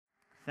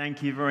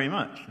Thank you very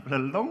much. It's a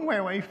long way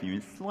away from you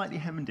and slightly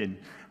hemmed in.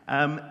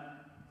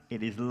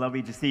 It is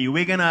lovely to see you.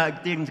 We're going to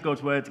dig into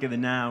God's Word together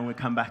now, and we'll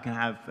come back and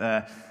have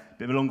a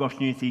bit of a long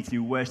opportunity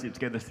to worship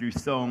together through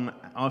song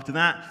after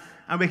that.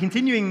 And we're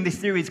continuing this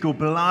series called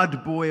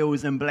Blood,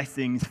 Boils and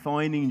Blessings,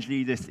 Finding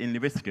Jesus in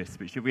Leviticus,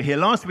 which if we were here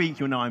last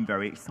week, you'll know I'm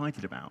very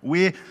excited about.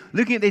 We're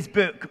looking at this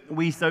book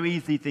we so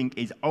easily think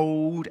is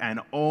old and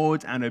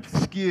odd and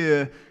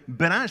obscure,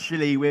 but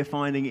actually we're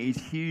finding it is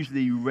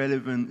hugely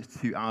relevant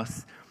to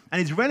us. And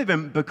it's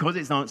relevant because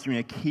it's answering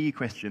a key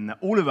question that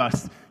all of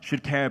us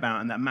should care about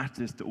and that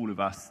matters to all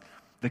of us.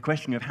 The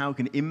question of how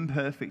can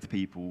imperfect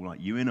people like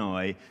you and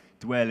I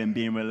dwell and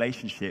be in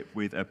relationship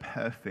with a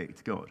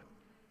perfect God?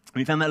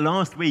 We found that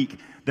last week,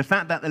 the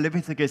fact that the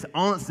Leviticus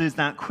answers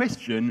that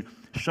question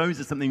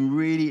shows us something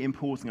really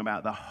important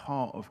about the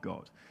heart of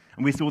God.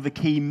 And we saw the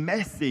key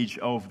message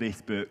of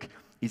this book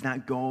is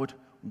that God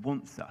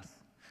wants us.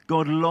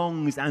 God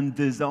longs and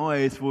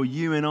desires for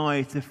you and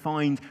I to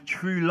find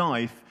true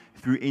life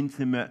through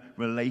intimate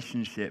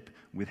relationship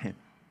with him.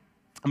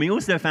 And we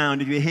also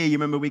found, if you're here, you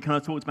remember we kind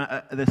of talked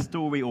about the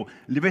story, or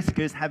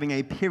Leviticus having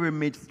a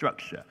pyramid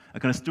structure, a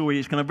kind of story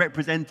that's kind of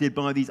represented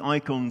by these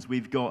icons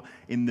we've got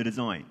in the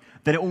design.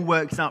 That it all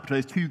works up to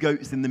those two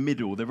goats in the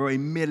middle, the very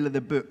middle of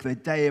the book, the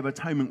Day of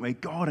Atonement, where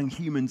God and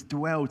humans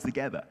dwell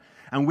together.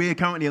 And we're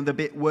currently on the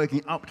bit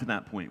working up to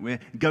that point. We're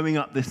going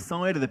up the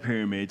side of the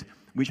pyramid,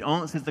 which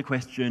answers the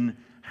question,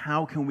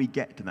 how can we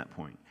get to that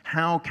point?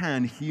 How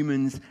can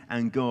humans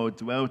and God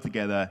dwell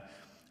together?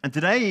 And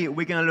today,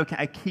 we're going to look at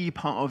a key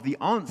part of the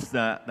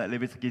answer that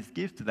Leviticus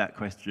gives to that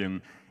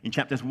question in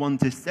chapters 1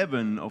 to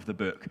 7 of the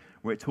book,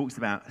 where it talks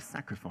about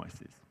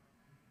sacrifices.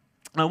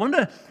 And I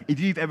wonder if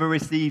you've ever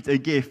received a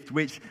gift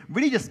which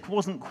really just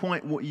wasn't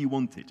quite what you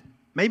wanted.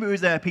 Maybe it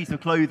was a piece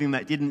of clothing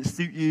that didn't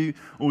suit you,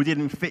 or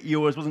didn't fit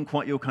yours, wasn't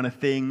quite your kind of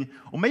thing.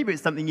 Or maybe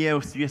it's something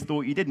else, you just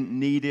thought you didn't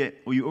need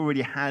it, or you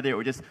already had it,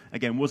 or just,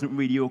 again, wasn't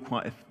really your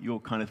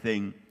kind of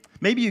thing.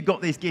 Maybe you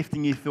got this gift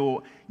and you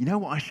thought, you know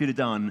what I should have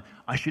done?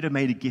 I should have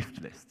made a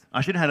gift list. I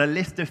should have had a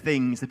list of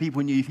things that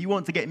people knew, if you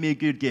want to get me a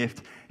good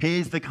gift,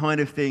 here's the kind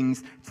of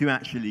things to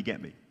actually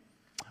get me.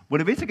 Well,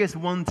 Leviticus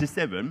 1 to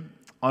 7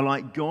 are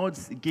like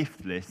God's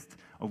gift list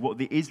of what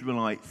the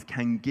Israelites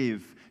can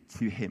give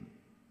to him.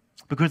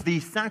 Because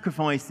these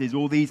sacrifices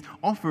or these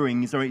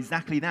offerings are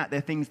exactly that.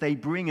 They're things they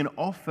bring and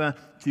offer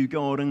to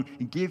God and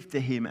give to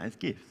him as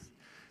gifts.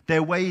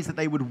 They're ways that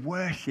they would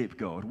worship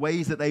God,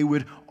 ways that they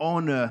would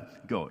honor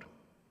God.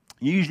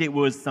 Usually it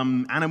was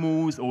some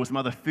animals or some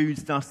other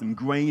foodstuff, some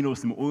grain or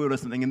some oil or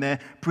something, and they're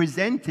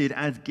presented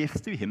as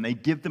gifts to him. They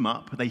give them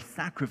up, they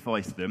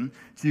sacrifice them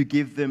to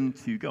give them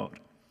to God.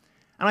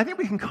 And I think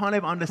we can kind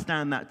of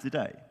understand that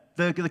today.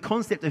 The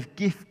concept of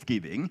gift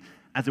giving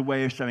as a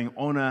way of showing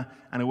honor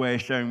and a way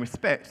of showing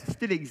respect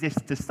still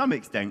exists to some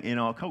extent in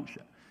our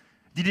culture.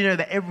 Did you know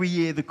that every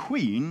year the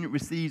Queen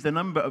receives a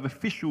number of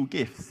official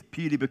gifts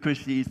purely because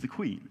she is the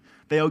Queen?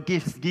 They are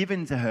gifts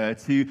given to her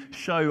to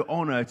show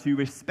honor, to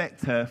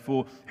respect her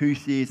for who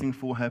she is and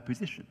for her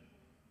position.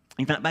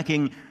 In fact, back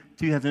in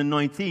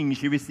 2019,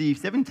 she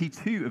received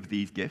 72 of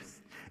these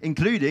gifts,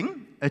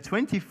 including a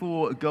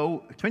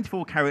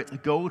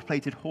 24-carat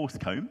gold-plated horse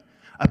comb,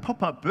 a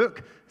pop-up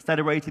book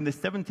celebrating the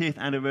 70th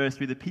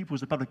anniversary of the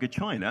People's Republic of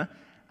China,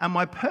 and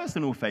my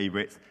personal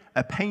favorite,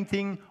 a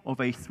painting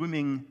of a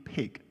swimming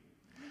pig.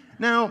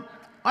 Now,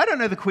 I don't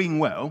know the Queen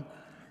well.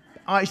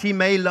 She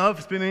may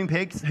love swimming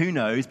pigs, who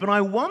knows, but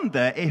I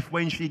wonder if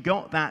when she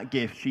got that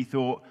gift, she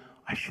thought,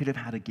 I should have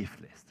had a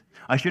gift list.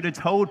 I should have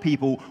told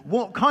people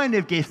what kind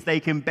of gifts they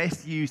can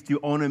best use to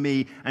honor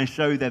me and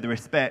show their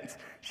respect.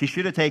 She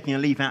should have taken a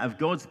leaf out of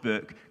God's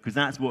book, because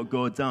that's what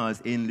God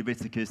does in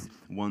Leviticus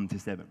 1 to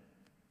 7.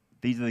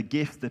 These are the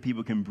gifts that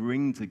people can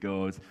bring to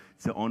God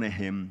to honor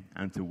him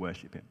and to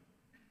worship him.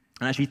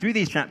 And actually, through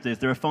these chapters,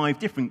 there are 5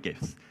 different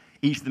gifts.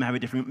 Each of them have a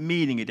different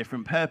meaning, a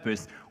different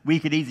purpose. We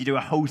could easily do a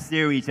whole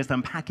series just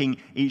unpacking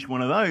each one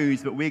of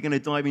those, but we're going to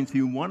dive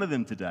into one of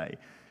them today.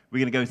 We're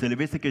going to go to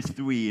Leviticus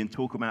 3 and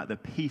talk about the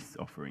peace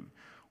offering,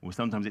 or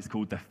sometimes it's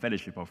called the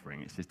fellowship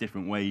offering. It's just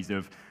different ways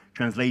of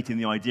translating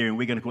the idea, and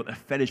we're going to call it the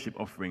fellowship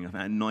offering, and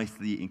that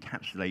nicely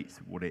encapsulates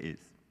what it is.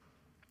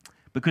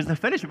 Because the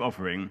fellowship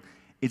offering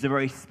is a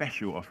very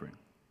special offering.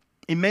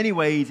 In many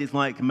ways, it's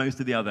like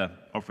most of the other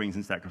offerings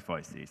and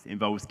sacrifices. It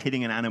involves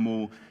killing an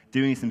animal,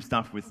 doing some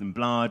stuff with some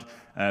blood,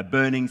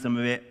 burning some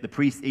of it, the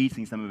priest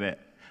eating some of it.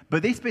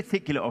 But this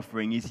particular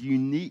offering is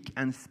unique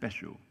and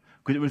special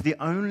because it was the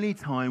only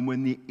time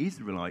when the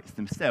Israelites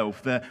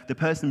themselves, the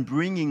person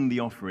bringing the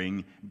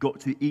offering, got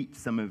to eat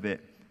some of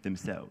it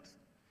themselves.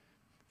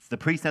 So the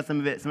priest has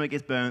some of it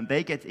gets burnt,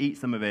 they get to eat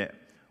some of it.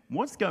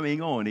 What's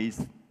going on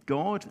is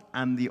God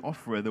and the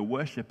offerer, the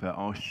worshipper,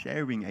 are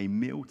sharing a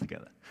meal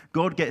together.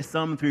 God gets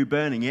some through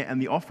burning it,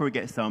 and the offerer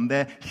gets some.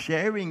 They're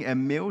sharing a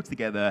meal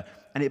together,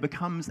 and it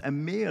becomes a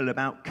meal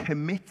about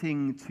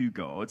committing to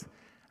God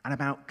and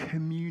about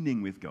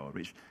communing with God,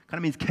 which kind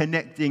of means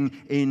connecting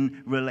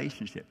in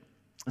relationship.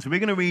 So we're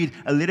going to read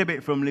a little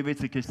bit from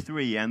Leviticus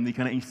 3 and the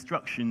kind of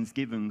instructions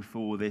given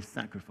for this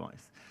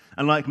sacrifice.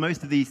 And like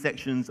most of these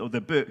sections of the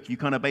book, you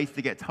kind of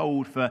basically get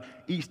told for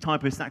each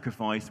type of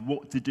sacrifice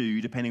what to do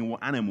depending on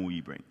what animal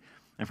you bring.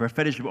 And for a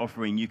fellowship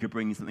offering, you could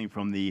bring something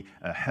from the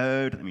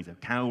herd, that means a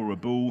cow or a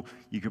bull.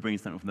 You could bring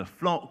something from the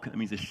flock, that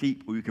means a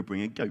sheep, or you could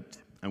bring a goat.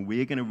 And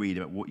we're going to read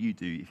about what you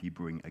do if you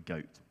bring a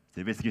goat. So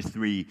Leviticus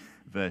 3,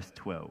 verse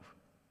 12.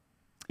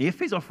 If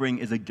his offering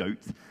is a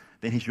goat,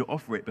 then he shall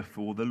offer it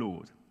before the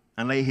Lord,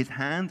 and lay his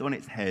hand on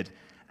its head,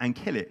 and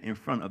kill it in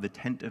front of the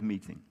tent of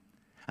meeting.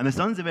 And the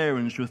sons of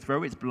Aaron shall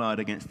throw its blood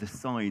against the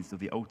sides of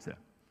the altar.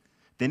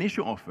 Then he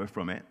shall offer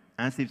from it,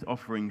 as his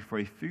offering for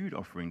a food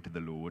offering to the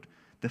Lord,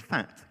 the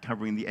fat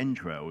covering the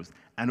entrails,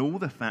 and all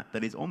the fat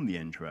that is on the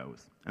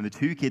entrails, and the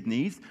 2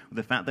 kidneys, with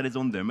the fat that is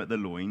on them at the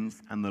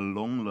loins, and the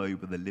long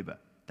lobe of the liver,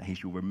 that he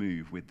shall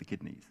remove with the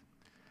kidneys.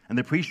 And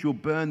the priest shall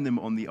burn them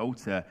on the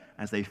altar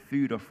as a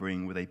food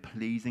offering with a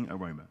pleasing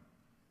aroma.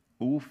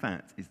 All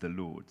fat is the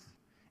Lord's.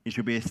 It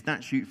shall be a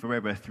statute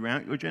forever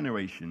throughout your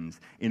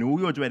generations, in all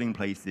your dwelling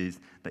places,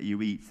 that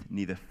you eat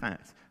neither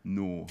fat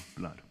nor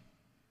blood.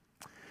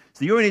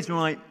 So you're an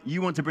Israelite,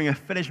 you want to bring a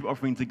fellowship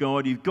offering to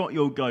God, you've got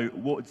your goat,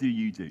 what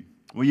do?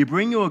 Well, you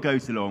bring your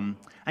goat along,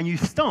 and you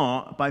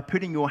start by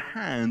putting your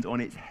hand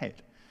on its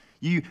head.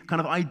 You kind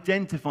of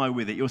identify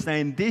with it. You're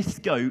saying, this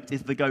goat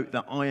is the goat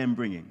that I am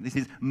bringing. This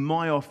is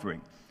my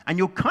offering. And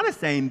you're kind of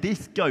saying,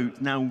 this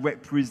goat now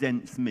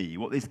represents me.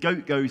 What this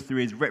goat goes through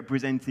is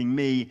representing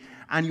me.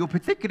 And you're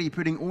particularly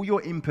putting all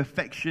your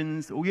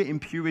imperfections, all your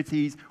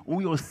impurities,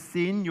 all your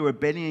sin, your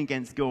rebellion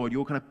against God,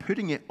 you're kind of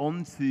putting it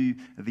onto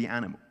the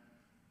animal.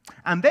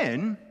 And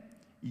then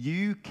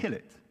you kill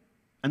it.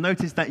 And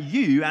notice that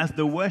you, as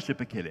the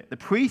worshiper, kill it. The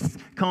priest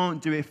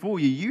can't do it for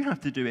you. You have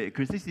to do it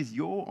because this is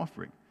your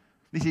offering.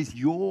 This is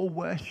your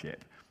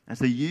worship. And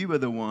so you are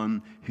the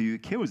one who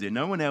kills it.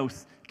 No one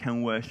else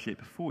can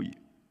worship for you.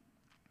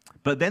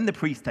 But then the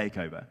priests take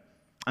over,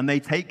 and they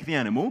take the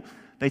animal,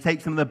 they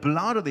take some of the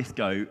blood of this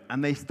goat,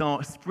 and they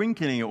start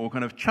sprinkling it or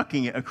kind of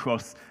chucking it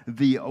across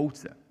the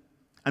altar.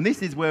 And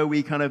this is where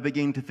we kind of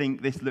begin to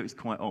think this looks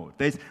quite odd.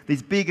 There's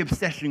this big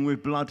obsession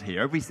with blood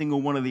here. Every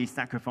single one of these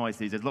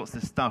sacrifices, there's lots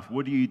of stuff.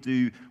 What do you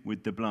do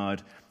with the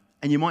blood?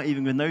 And you might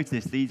even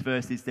notice these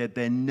verses said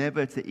they're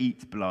never to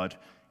eat blood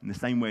in the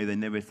same way they're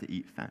never to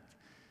eat fat.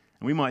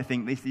 And we might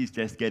think this is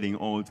just getting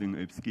odd and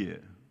obscure.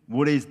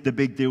 What is the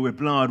big deal with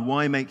blood?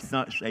 Why make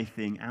such a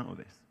thing out of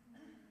this?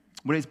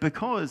 Well, it's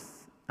because,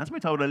 as we're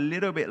told a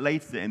little bit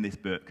later in this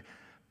book,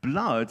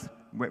 blood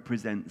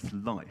represents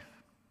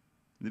life.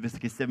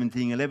 Leviticus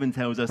 17:11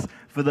 tells us,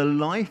 for the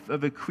life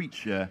of a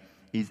creature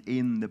is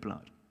in the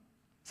blood.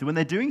 So when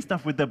they're doing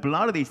stuff with the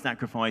blood of these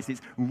sacrifices,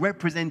 it's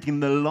representing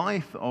the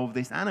life of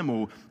this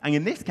animal. And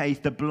in this case,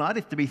 the blood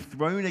is to be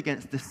thrown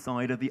against the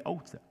side of the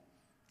altar.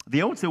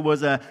 The altar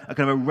was a kind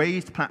of a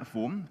raised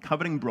platform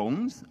covered in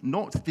bronze,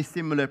 not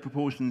dissimilar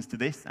proportions to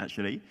this,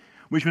 actually,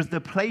 which was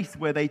the place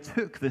where they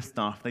took the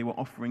stuff they were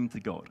offering to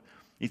God.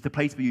 It's the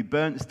place where you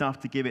burnt stuff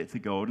to give it to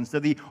God. And so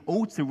the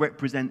altar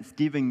represents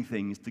giving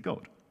things to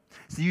God.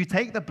 So you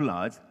take the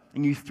blood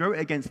and you throw it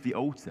against the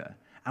altar.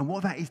 And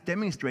what that is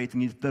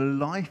demonstrating is the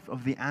life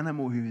of the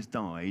animal who has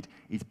died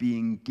is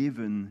being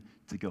given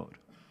to God.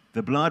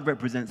 The blood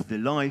represents the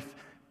life.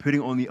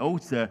 Putting it on the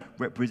altar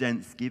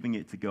represents giving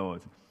it to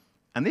God.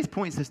 And this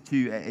points us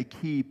to a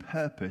key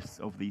purpose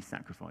of these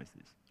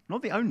sacrifices.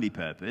 Not the only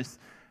purpose,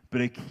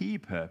 but a key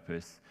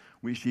purpose,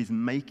 which is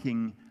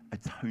making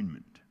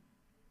atonement.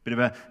 Bit of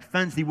a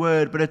fancy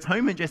word, but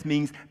atonement just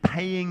means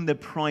paying the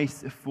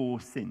price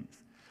for sins.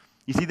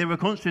 You see, they were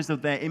conscious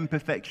of their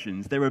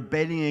imperfections, their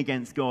rebellion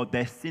against God,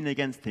 their sin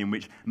against him,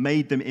 which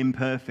made them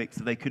imperfect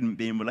so they couldn't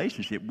be in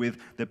relationship with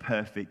the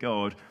perfect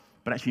God.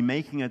 But actually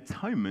making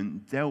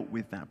atonement dealt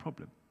with that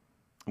problem.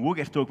 And we'll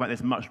get to talk about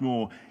this much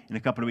more in a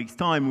couple of weeks'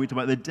 time when we talk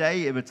about the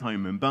Day of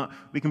Atonement, but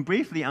we can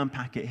briefly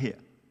unpack it here.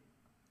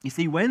 You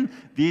see, when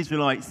the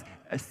Israelites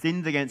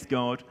sinned against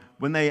God,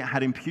 when they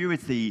had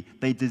impurity,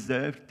 they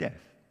deserved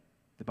death.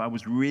 The Bible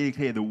was really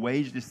clear, the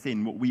wages of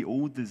sin, what we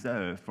all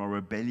deserve for our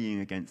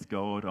rebellion against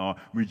God, our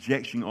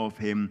rejection of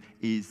him,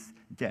 is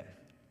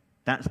death.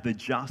 That's the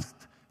just,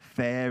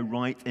 fair,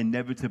 right,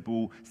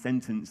 inevitable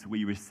sentence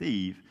we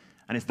receive.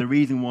 And it's the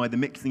reason why the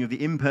mixing of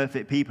the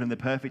imperfect people and the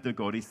perfect of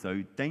God is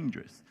so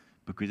dangerous,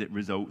 because it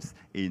results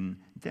in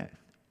death.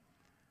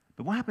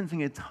 But what happens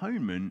in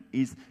atonement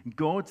is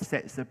God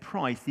sets a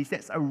price. He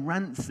sets a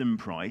ransom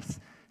price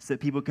so that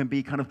people can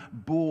be kind of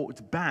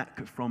bought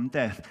back from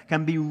death,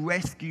 can be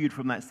rescued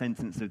from that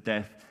sentence of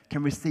death,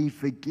 can receive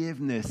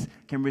forgiveness,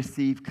 can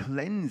receive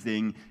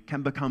cleansing,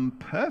 can become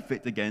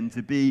perfect again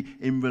to be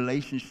in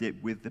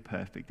relationship with the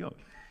perfect God.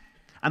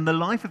 And the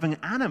life of an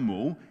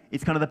animal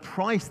is kind of the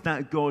price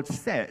that God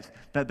set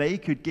that they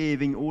could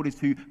give in order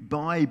to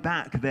buy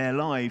back their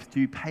lives,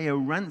 to pay a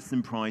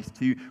ransom price,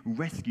 to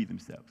rescue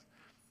themselves.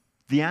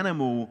 The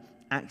animal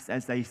acts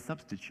as a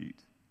substitute.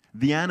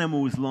 The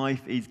animal's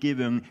life is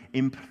given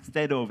in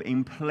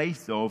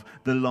place of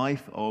the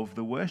life of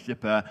the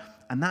worshipper.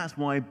 And that's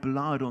why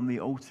blood on the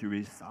altar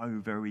is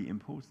so very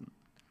important.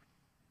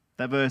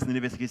 That verse in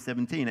Leviticus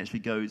 17 actually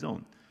goes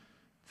on.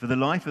 For the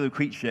life of the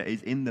creature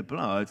is in the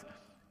blood,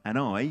 and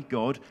I,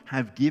 God,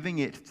 have given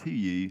it to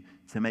you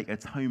to make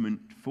atonement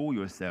for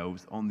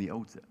yourselves on the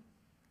altar.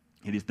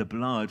 It is the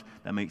blood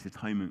that makes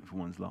atonement for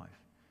one's life.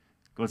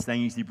 God's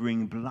saying, if you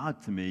bring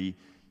blood to me,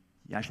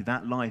 actually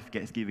that life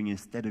gets given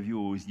instead of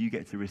yours. You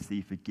get to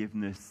receive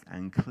forgiveness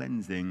and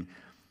cleansing.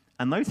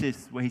 And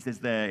notice what he says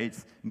there,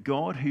 it's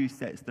God who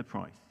sets the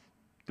price.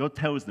 God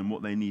tells them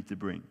what they need to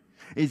bring.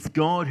 It's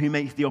God who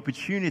makes the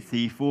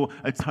opportunity for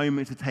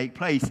atonement to take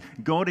place.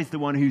 God is the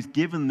one who's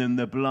given them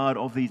the blood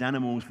of these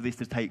animals for this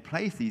to take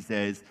place, he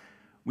says,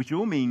 which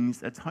all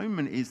means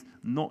atonement is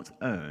not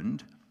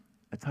earned.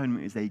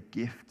 Atonement is a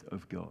gift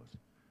of God.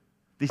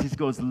 This is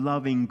God's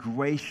loving,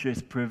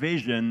 gracious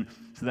provision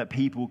so that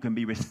people can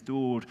be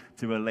restored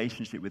to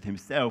relationship with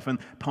himself. And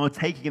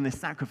partaking in the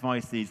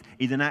sacrifices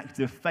is an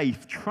act of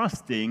faith,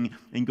 trusting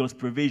in God's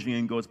provision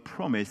and God's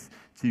promise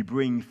to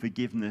bring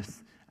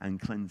forgiveness and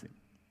cleansing.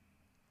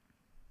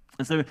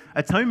 And so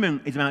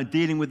atonement is about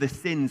dealing with the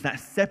sins that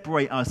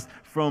separate us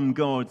from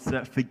God so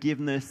that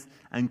forgiveness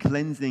and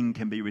cleansing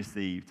can be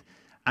received.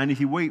 And if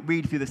you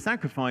read through the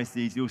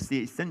sacrifices, you'll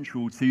see it's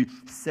central to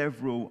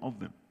several of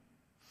them.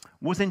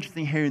 What's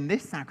interesting here in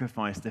this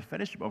sacrifice, the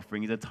fellowship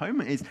offering, is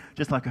atonement is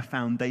just like a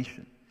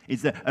foundation.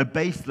 It's a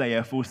base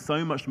layer for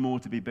so much more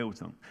to be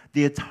built on.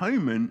 The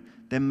atonement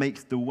then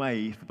makes the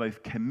way for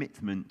both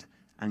commitment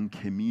and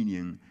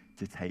communion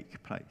to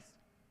take place.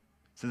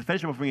 So the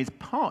fellowship offering is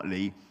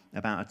partly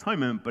about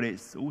atonement, but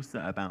it's also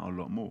about a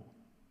lot more,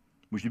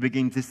 which we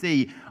begin to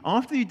see.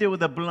 After you deal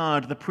with the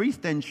blood, the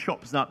priest then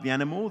chops up the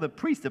animal. The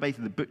priests are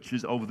basically the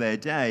butchers of their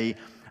day,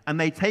 and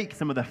they take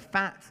some of the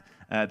fat,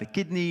 the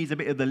kidneys, a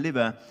bit of the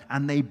liver,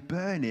 and they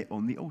burn it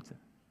on the altar.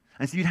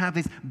 And so you'd have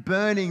this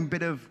burning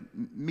bit of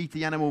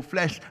meaty animal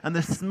flesh and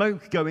the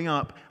smoke going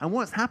up. And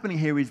what's happening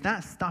here is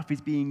that stuff is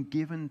being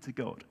given to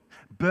God.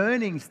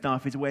 Burning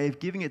stuff is a way of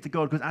giving it to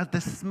God, because as the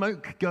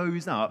smoke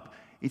goes up,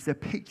 it's a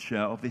picture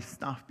of this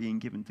stuff being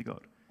given to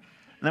God.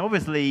 Now,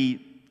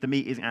 obviously, the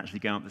meat isn't actually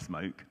going up the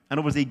smoke. And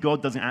obviously,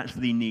 God doesn't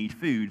actually need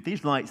food. The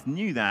Israelites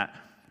knew that,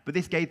 but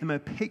this gave them a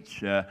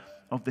picture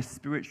of the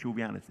spiritual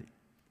reality.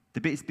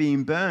 The bits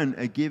being burned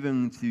are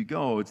given to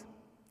God.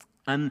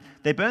 And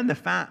they burn the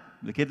fat,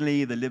 the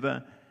kidney, the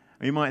liver.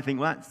 And you might think,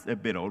 well, that's a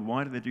bit odd.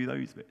 Why do they do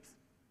those bits?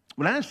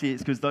 Well, actually,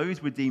 it's because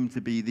those were deemed to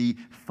be the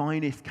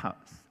finest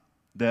cuts,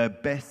 the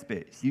best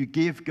bits. You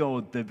give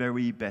God the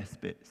very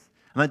best bits.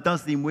 And that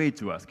does seem weird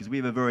to us because we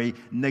have a very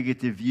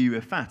negative view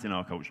of fat in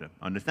our culture,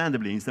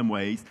 understandably in some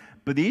ways.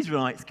 But the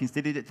Israelites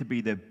considered it to be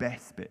the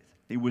best bit.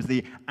 It was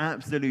the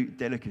absolute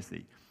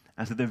delicacy.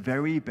 And so the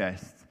very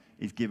best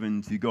is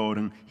given to God,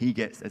 and he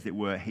gets, as it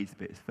were, his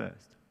bits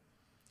first.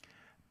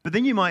 But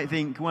then you might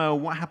think, well,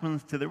 what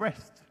happens to the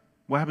rest?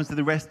 What happens to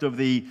the rest of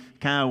the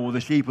cow or the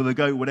sheep or the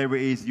goat, whatever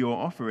it is you're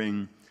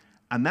offering?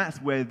 And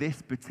that's where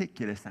this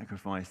particular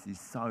sacrifice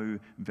is so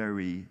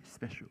very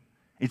special.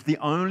 It's the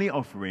only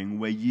offering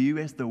where you,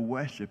 as the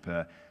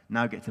worshipper,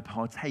 now get to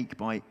partake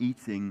by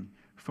eating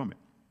from it.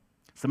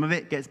 Some of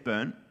it gets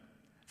burnt.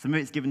 Some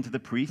of it's given to the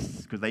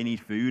priests because they need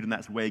food, and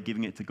that's a way of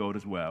giving it to God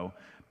as well.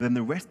 But then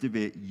the rest of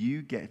it,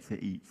 you get to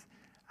eat.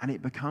 And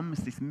it becomes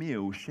this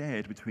meal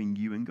shared between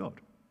you and God.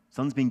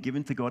 Some's been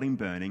given to God in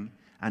burning,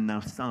 and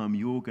now some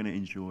you're going to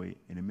enjoy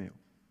in a meal.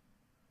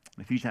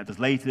 A few chapters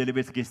later,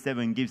 Leviticus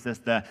 7 gives us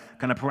the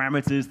kind of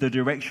parameters, the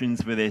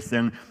directions for this.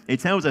 And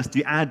it tells us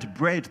to add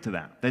bread to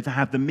that. They're to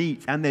have the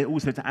meat, and they're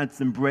also to add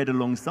some bread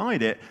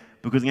alongside it,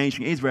 because in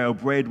ancient Israel,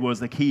 bread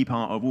was a key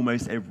part of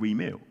almost every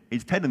meal.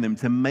 It's telling them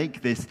to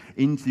make this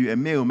into a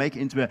meal, make it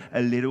into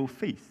a little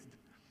feast.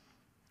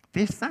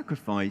 This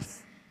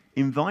sacrifice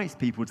invites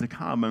people to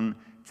come and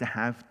to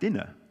have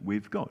dinner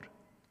with God,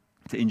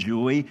 to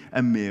enjoy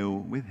a meal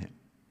with him.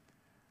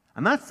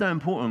 And that's so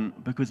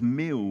important because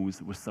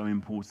meals were so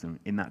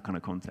important in that kind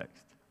of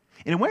context.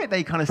 In a way,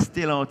 they kind of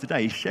still are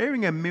today.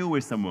 Sharing a meal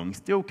with someone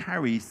still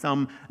carries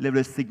some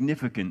level of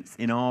significance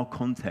in our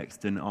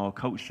context and our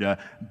culture,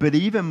 but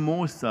even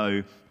more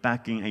so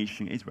back in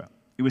ancient Israel.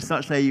 It was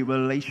such a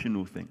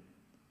relational thing.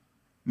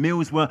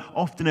 Meals were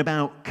often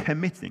about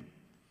committing.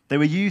 They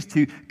were used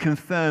to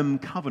confirm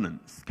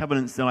covenants.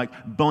 Covenants are like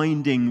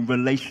binding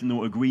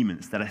relational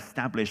agreements that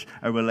establish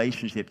a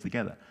relationship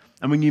together.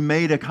 And when you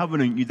made a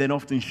covenant, you then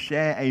often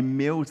share a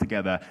meal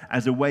together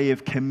as a way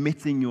of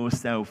committing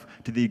yourself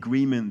to the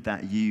agreement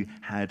that you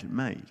had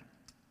made.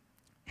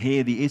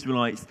 Here, the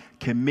Israelites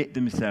commit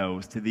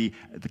themselves to the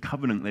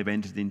covenant they've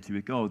entered into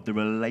with God, the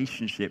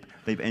relationship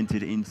they've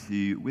entered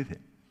into with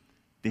him.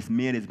 This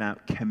meal is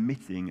about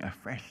committing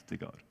afresh to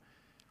God.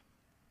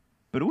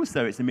 But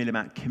also, it's a meal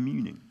about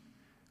communing.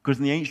 Because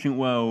in the ancient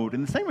world,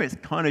 in the same way it's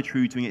kind of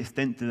true to an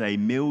extent today,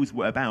 meals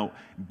were about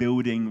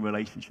building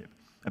relationship,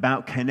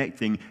 about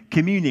connecting,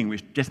 communing,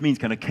 which just means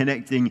kind of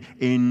connecting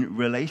in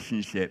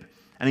relationship.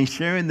 And in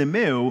sharing the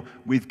meal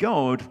with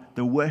God,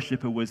 the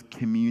worshipper was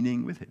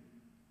communing with him,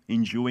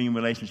 enjoying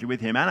relationship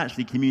with him, and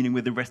actually communing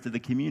with the rest of the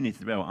community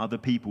as well. Other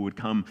people would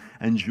come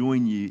and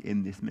join you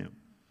in this meal.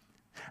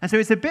 And so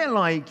it's a bit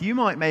like you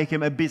might make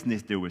a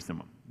business deal with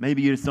someone.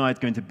 Maybe you decide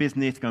to go into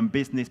business, go on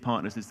business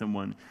partners with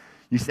someone.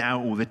 You set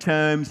out all the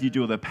terms, you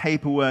do all the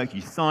paperwork,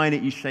 you sign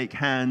it, you shake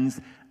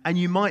hands, and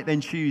you might then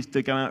choose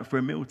to go out for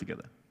a meal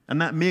together.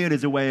 And that meal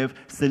is a way of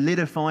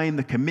solidifying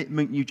the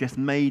commitment you just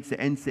made to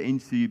enter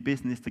into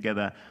business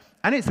together.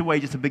 And it's a way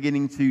just of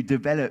beginning to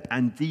develop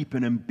and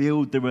deepen and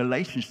build the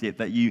relationship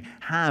that you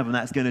have, and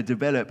that's going to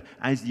develop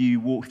as you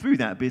walk through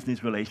that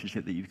business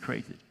relationship that you've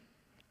created.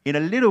 In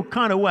a little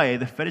kind of way,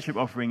 the fellowship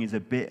offering is a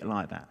bit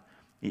like that.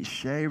 It's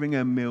sharing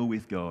a meal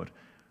with God,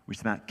 which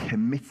is about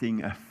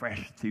committing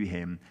afresh to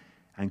him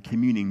and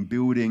communing,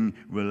 building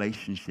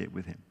relationship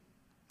with him.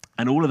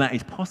 And all of that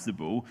is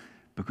possible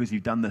because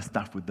you've done the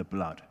stuff with the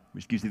blood,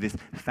 which gives you this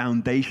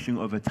foundation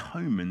of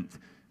atonement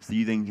so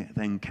you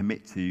then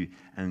commit to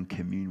and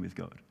commune with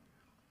God.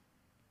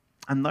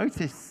 And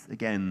notice,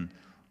 again,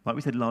 like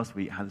we said last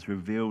week, how this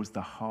reveals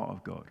the heart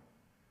of God.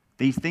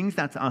 These things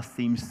that to us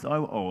seem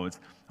so odd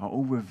are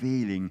all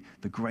revealing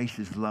the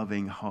gracious,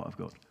 loving heart of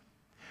God.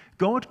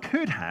 God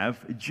could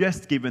have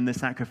just given the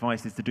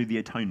sacrifices to do the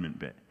atonement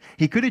bit.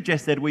 He could have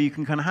just said, well, you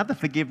can kind of have the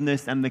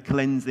forgiveness and the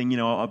cleansing,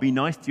 I'll be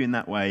nice to you in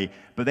that way,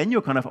 but then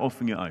you're kind of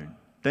off on your own.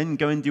 Then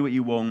go and do what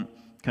you want,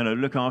 kind of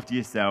look after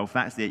yourself,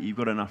 that's it, you've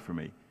got enough from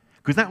me.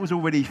 Because that was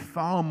already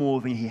far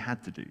more than he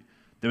had to do.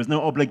 There was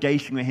no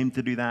obligation for him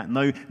to do that,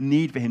 no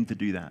need for him to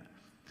do that.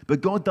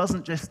 But God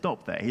doesn't just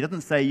stop there. He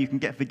doesn't say you can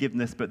get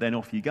forgiveness, but then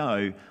off you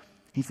go.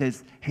 He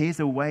says, here's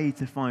a way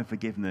to find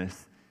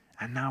forgiveness,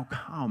 and now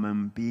come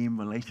and be in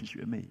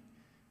relationship with me.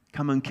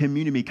 Come and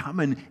commune with me. Come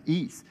and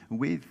eat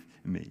with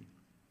me.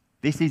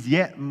 This is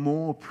yet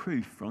more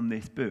proof from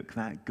this book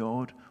that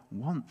God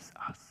wants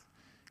us.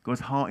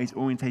 God's heart is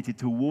orientated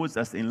towards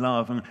us in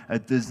love and a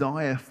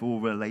desire for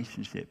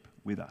relationship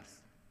with us.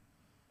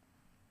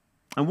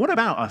 And what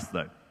about us,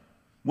 though?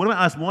 What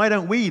about us? Why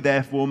don't we,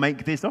 therefore,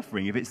 make this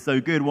offering? If it's so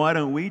good, why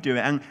don't we do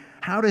it? And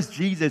how does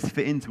Jesus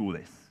fit into all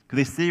this?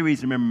 Because this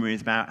series, remember,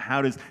 is about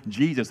how does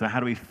Jesus, or how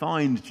do we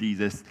find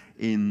Jesus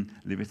in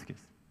Leviticus?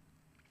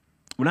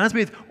 Well, as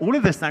with all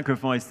of the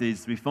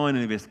sacrifices we find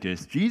in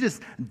Leviticus, Jesus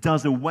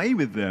does away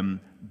with them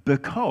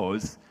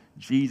because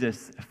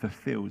Jesus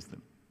fulfills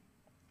them.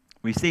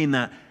 We've seen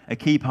that a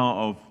key part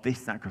of this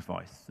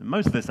sacrifice, and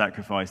most of the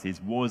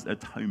sacrifices, was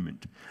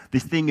atonement.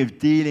 This thing of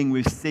dealing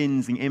with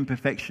sins and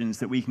imperfections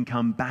that we can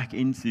come back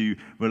into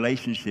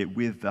relationship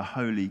with the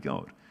holy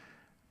God.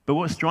 But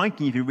what's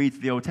striking if you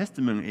read the Old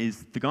Testament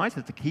is the guys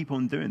have to keep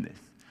on doing this.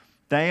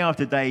 Day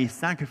after day,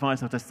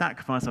 sacrifice after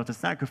sacrifice after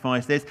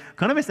sacrifice. There's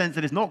kind of a sense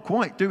that it's not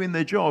quite doing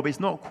their job. It's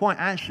not quite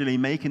actually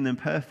making them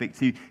perfect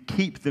to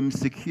keep them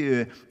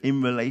secure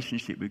in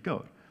relationship with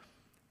God.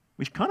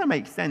 Which kind of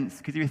makes sense,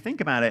 because if you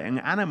think about it, an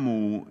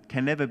animal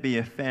can never be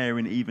a fair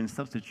and even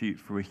substitute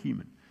for a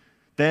human.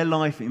 Their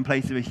life in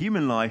place of a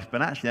human life,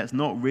 but actually that's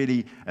not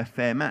really a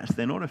fair match.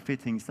 They're not a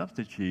fitting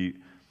substitute,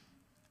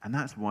 and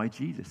that's why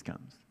Jesus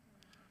comes.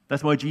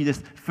 That's why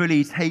Jesus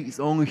fully takes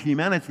on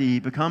humanity,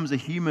 becomes a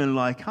human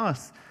like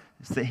us,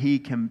 so that he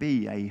can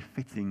be a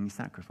fitting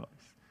sacrifice.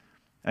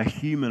 A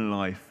human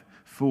life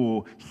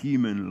for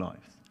human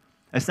lives.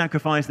 A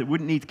sacrifice that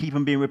wouldn't need to keep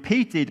on being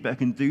repeated, but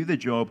can do the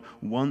job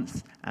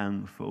once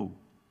and for all.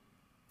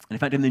 And in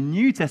fact, in the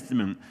New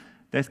Testament,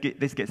 this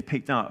gets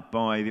picked up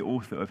by the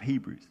author of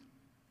Hebrews.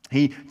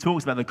 He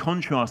talks about the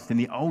contrast in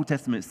the Old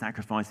Testament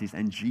sacrifices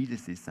and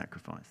Jesus'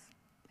 sacrifice.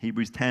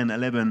 Hebrews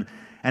 10:11,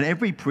 and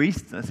every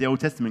priest, that's the Old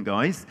Testament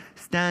guys,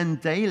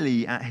 stand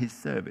daily at his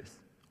service,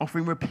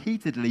 offering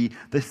repeatedly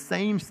the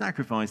same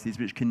sacrifices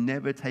which can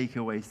never take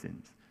away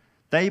sins.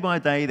 Day by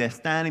day, they're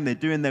standing, they're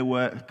doing their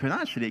work, because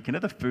actually it can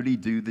never fully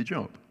do the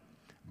job.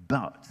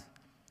 But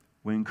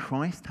when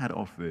Christ had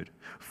offered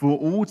for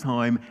all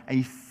time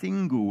a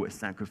single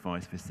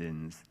sacrifice for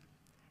sins,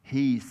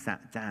 he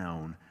sat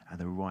down at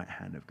the right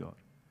hand of God.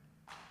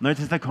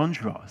 Notice the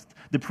contrast.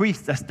 The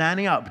priests are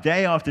standing up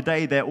day after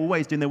day. They're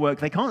always doing their work.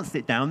 They can't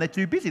sit down. They're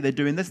too busy. They're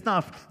doing their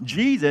stuff.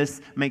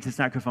 Jesus makes a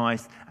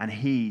sacrifice, and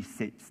he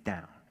sits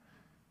down.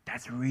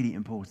 That's really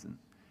important.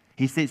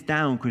 He sits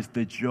down because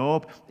the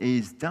job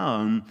is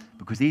done,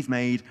 because he's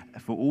made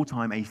for all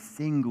time a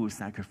single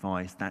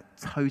sacrifice that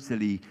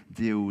totally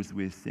deals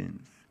with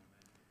sins.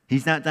 He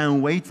sat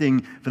down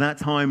waiting for that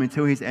time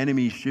until his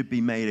enemies should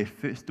be made a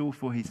footstool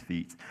for his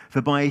feet.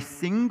 For by a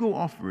single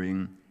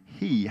offering,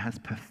 he has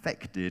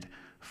perfected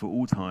for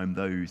all time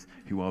those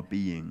who are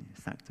being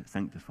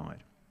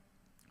sanctified.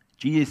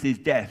 Jesus'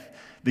 death,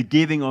 the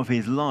giving of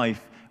his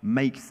life,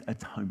 makes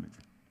atonement.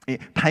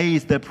 It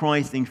pays the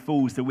price in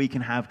full so we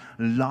can have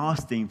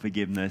lasting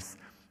forgiveness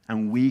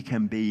and we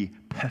can be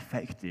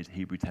perfected,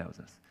 Hebrew tells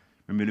us.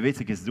 Remember,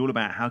 Leviticus is all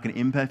about how can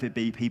imperfect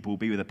people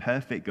be with a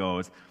perfect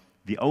God.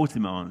 The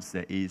ultimate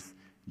answer is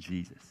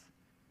Jesus.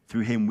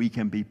 Through him we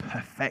can be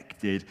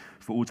perfected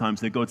for all time.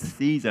 So God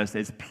sees us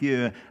as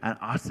pure and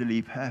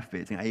utterly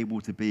perfect and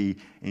able to be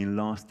in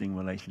lasting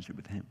relationship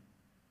with him.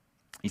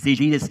 You see,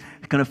 Jesus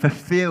kind of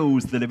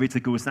fulfills the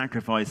Levitical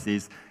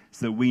sacrifices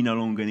so we no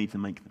longer need to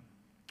make them.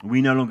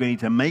 We no longer need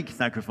to make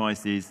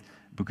sacrifices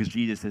because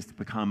Jesus has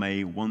become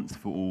a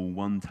once-for-all,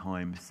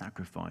 one-time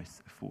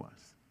sacrifice for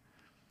us.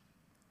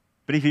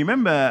 But if you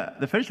remember,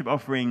 the fellowship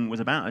offering was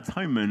about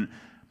atonement,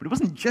 but it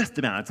wasn't just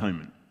about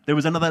atonement. There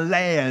was another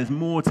layer, there's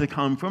more to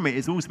come from it.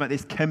 It's also about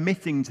this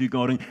committing to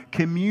God and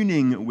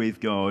communing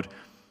with God.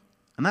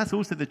 And that's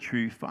also the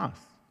truth for us.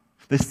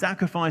 The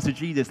sacrifice of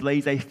Jesus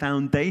lays a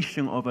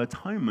foundation of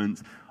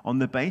atonement on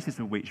the basis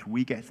of which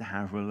we get to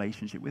have a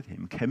relationship with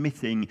him,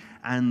 committing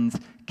and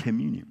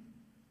communion.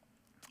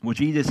 What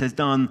Jesus has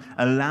done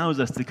allows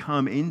us to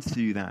come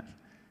into that.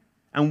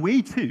 And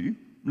we too,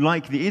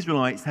 like the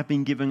Israelites, have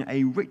been given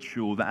a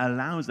ritual that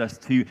allows us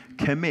to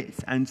commit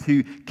and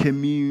to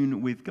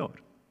commune with God.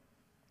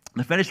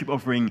 The fellowship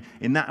offering,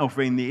 in that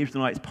offering, the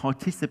Israelites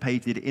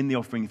participated in the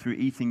offering through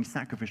eating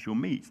sacrificial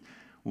meat.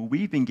 Well,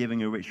 we've been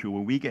given a ritual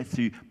where we get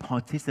to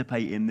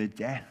participate in the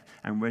death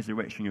and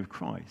resurrection of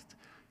Christ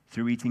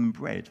through eating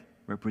bread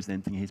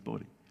representing his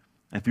body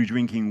and through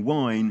drinking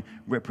wine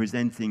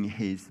representing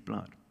his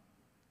blood.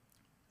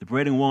 The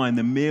bread and wine,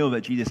 the meal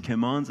that Jesus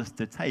commands us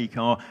to take,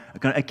 are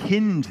kind of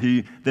akin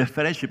to the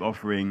fellowship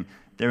offering.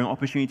 They're an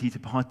opportunity to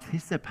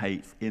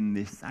participate in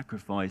this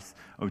sacrifice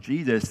of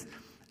Jesus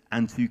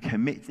and to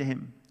commit to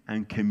him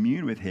and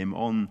commune with him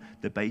on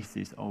the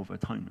basis of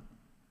atonement.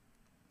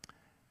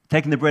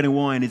 Taking the bread and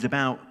wine is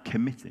about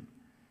committing.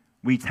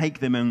 We take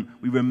them and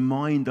we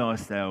remind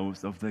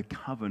ourselves of the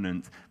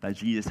covenant that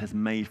Jesus has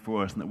made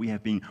for us and that we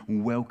have been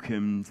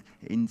welcomed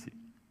into.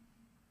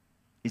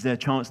 Is there a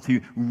chance to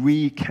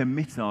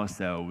recommit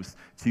ourselves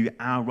to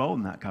our role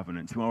in that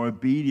covenant, to our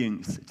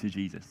obedience to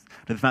Jesus,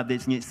 to the fact that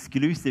it's an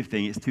exclusive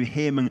thing, it's to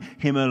him and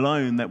him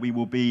alone that we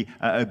will be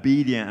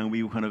obedient and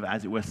we will kind of,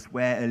 as it were,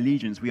 swear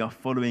allegiance. We are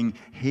following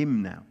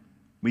him now.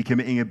 We're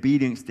committing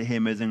obedience to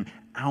him as an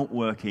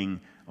outworking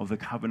of the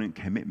covenant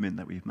commitment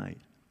that we've made.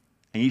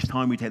 And each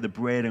time we take the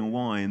bread and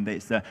wine,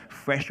 it's a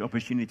fresh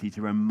opportunity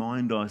to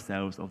remind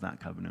ourselves of that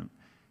covenant,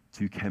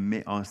 to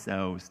commit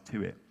ourselves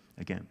to it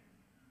again.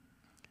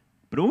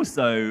 But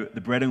also, the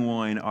bread and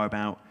wine are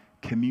about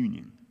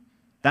communion.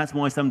 That's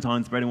why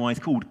sometimes bread and wine is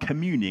called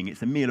communing.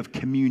 It's a meal of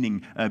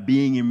communing,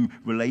 being in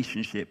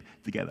relationship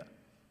together.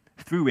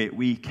 Through it,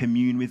 we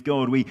commune with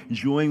God. We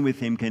join with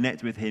him,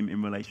 connect with him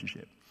in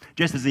relationship.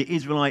 Just as the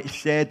Israelites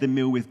shared the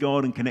meal with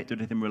God and connected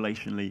with him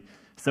relationally,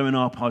 so in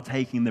our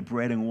partaking the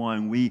bread and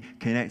wine, we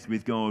connect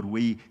with God,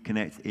 we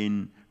connect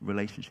in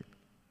relationship.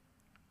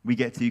 We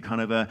get to kind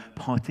of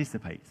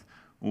participate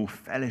or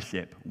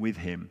fellowship with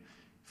him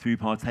through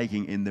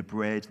partaking in the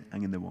bread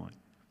and in the wine.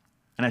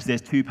 And actually,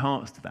 there's two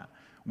parts to that.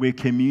 We're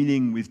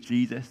communing with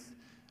Jesus,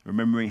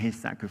 remembering his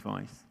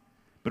sacrifice,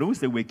 but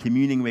also we're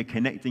communing, we're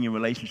connecting in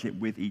relationship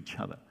with each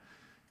other.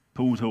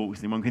 Paul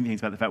talks in 1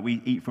 Corinthians about the fact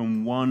we eat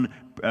from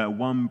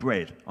one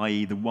bread,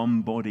 i.e. the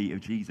one body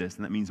of Jesus,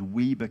 and that means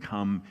we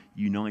become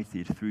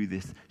united through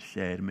this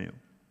shared meal.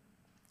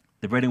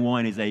 The bread and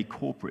wine is a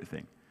corporate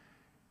thing.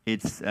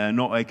 It's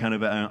not a kind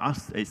of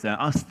it's an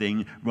us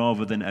thing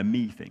rather than a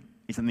me thing.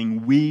 It's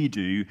something we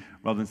do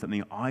rather than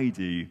something I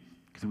do,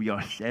 because we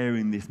are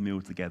sharing this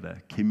meal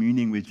together,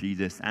 communing with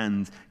Jesus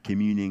and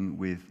communing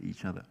with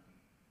each other.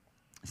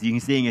 So you can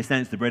see, in a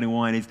sense, the bread and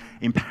wine is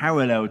in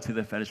parallel to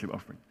the fellowship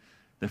offering.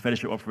 The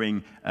fellowship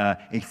offering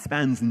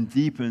expands and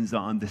deepens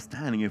our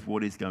understanding of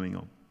what is going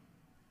on.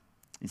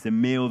 It's a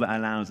meal that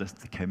allows us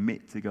to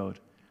commit to God,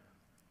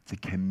 to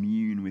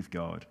commune with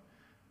God,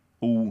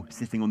 all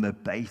sitting on the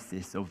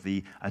basis of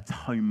the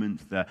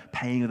atonement, the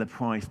paying of the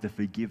price, the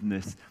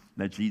forgiveness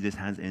that Jesus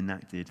has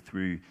enacted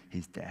through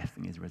his death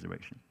and his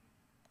resurrection.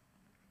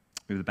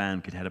 If the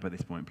band could head up at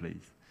this point,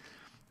 please.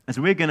 And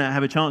so we're going to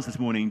have a chance this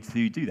morning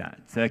to do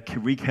that, to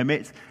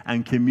recommit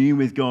and commune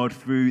with God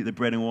through the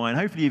bread and wine.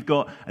 Hopefully you've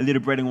got a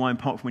little bread and wine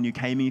pot from when you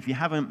came in. If you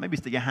haven't, maybe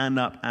stick your hand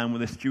up and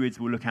one of the stewards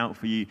will look out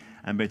for you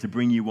and be able to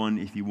bring you one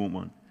if you want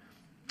one.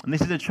 And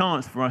this is a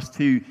chance for us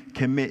to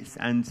commit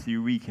and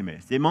to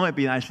recommit. It might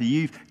be that actually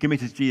you've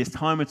committed to Jesus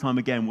time and time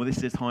again. Well, this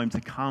is a time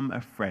to come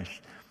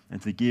afresh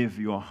and to give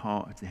your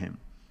heart to him.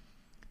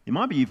 It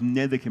might be you've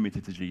never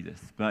committed to Jesus,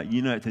 but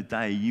you know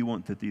today you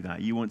want to do that.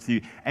 You want to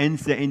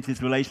enter into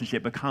this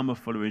relationship, become a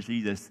follower of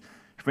Jesus.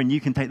 Friend, you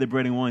can take the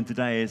bread and wine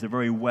today as a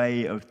very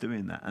way of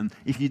doing that. And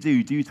if you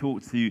do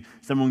talk to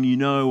someone you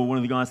know or one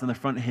of the guys on the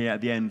front here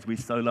at the end.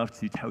 We'd so love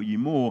to tell you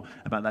more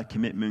about that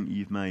commitment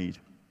you've made.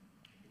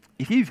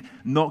 If you've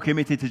not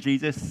committed to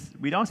Jesus,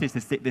 we'd ask you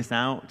to stick this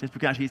out, just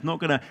because actually it's not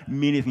going to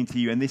mean anything to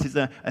you. And this is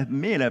a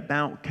meal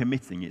about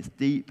committing. It's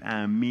deep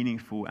and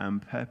meaningful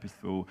and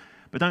purposeful.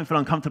 But don't feel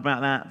uncomfortable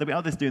about that. There'll be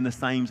others doing the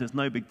same, so it's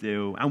no big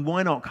deal. And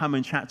why not come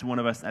and chat to one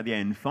of us at the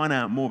end, find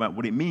out more about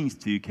what it means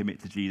to commit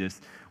to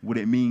Jesus, what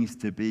it means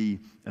to be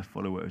a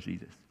follower of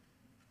Jesus.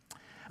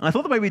 And I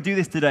thought the way we do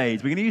this today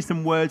is we're going to use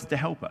some words to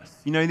help us.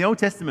 You know, in the Old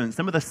Testament,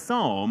 some of the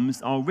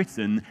Psalms are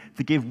written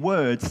to give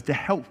words to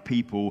help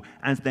people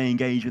as they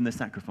engage in the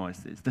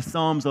sacrifices. The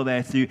Psalms are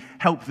there to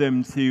help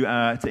them to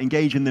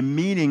engage in the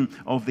meaning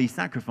of these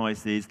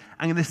sacrifices.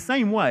 And in the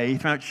same way,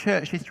 throughout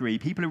church history,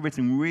 people have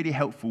written really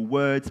helpful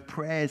words,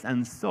 prayers,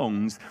 and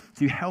songs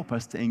to help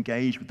us to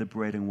engage with the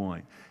bread and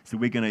wine. So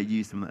we're going to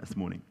use some of that this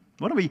morning.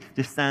 Why don't we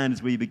just stand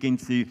as we begin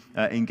to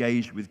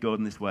engage with God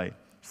in this way?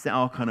 Set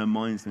our kind of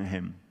minds on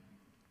him.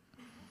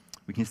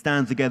 We can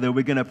stand together,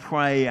 we're going to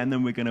pray, and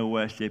then we're going to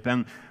worship.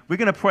 And we're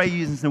going to pray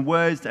using some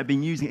words that have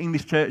been used in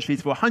English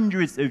churches for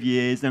hundreds of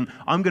years. And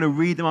I'm going to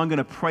read them, I'm going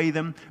to pray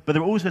them. But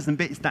there are also some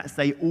bits that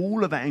say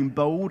all of that in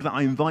bold that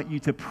I invite you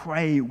to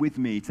pray with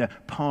me, to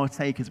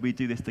partake as we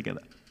do this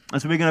together.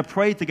 And so we're going to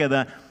pray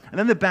together, and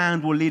then the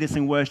band will lead us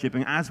in worship.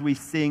 And as we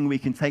sing, we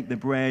can take the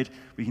bread,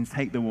 we can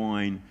take the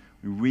wine,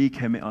 we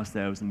recommit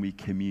ourselves, and we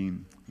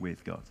commune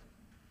with God.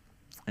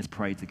 Let's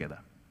pray together.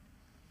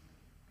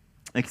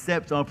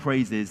 Accept our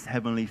praises,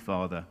 Heavenly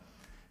Father,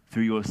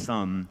 through your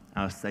Son,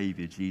 our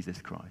Savior,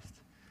 Jesus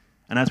Christ.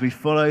 And as we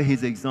follow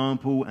his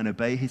example and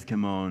obey his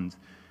command,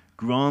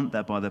 grant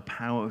that by the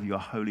power of your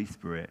Holy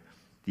Spirit,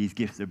 these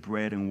gifts of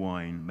bread and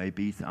wine may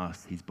be to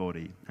us his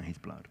body and his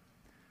blood.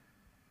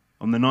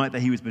 On the night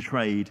that he was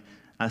betrayed,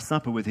 at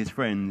supper with his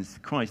friends,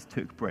 Christ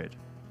took bread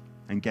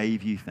and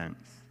gave you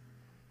thanks.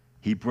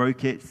 He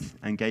broke it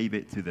and gave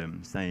it to them,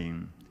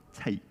 saying,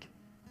 "Take,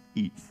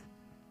 eat.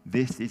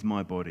 This is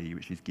my body,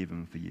 which is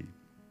given for you.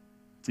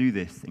 Do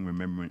this in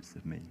remembrance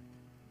of me."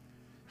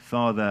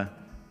 Father,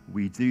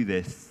 we do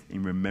this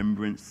in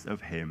remembrance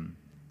of him.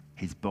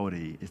 His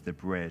body is the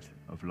bread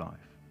of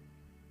life.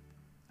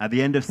 At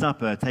the end of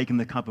supper, taking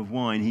the cup of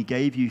wine, he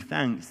gave you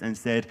thanks and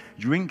said,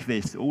 "Drink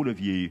this, all of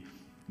you.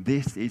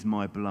 This is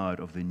my blood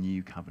of the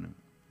new covenant,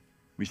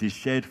 which is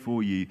shed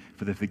for you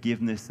for the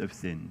forgiveness of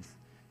sins.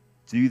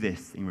 Do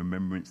this in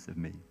remembrance of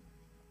me."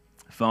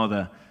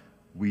 Father,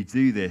 we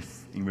do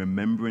this in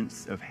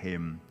remembrance of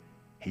him.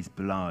 His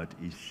blood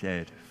is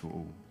shed for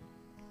all.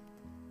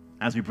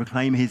 As we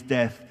proclaim his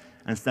death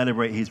and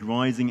celebrate his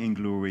rising in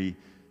glory,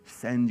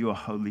 send your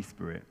Holy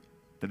Spirit,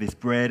 that this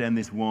bread and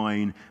this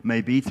wine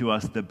may be to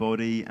us the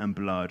body and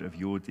blood of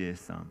your dear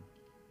Son.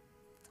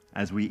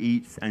 As we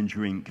eat and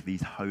drink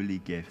these holy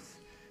gifts,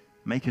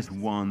 make us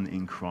one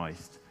in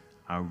Christ,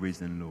 our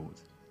risen Lord.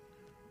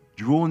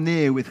 Draw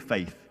near with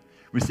faith.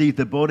 Receive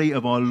the body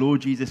of our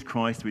Lord Jesus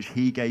Christ, which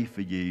he gave for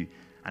you,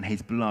 and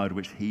his blood,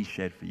 which he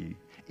shed for you.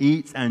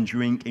 Eat and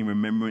drink in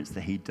remembrance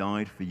that he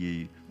died for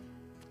you,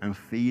 and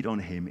feed on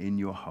him in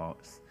your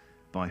hearts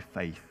by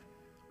faith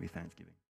with thanksgiving.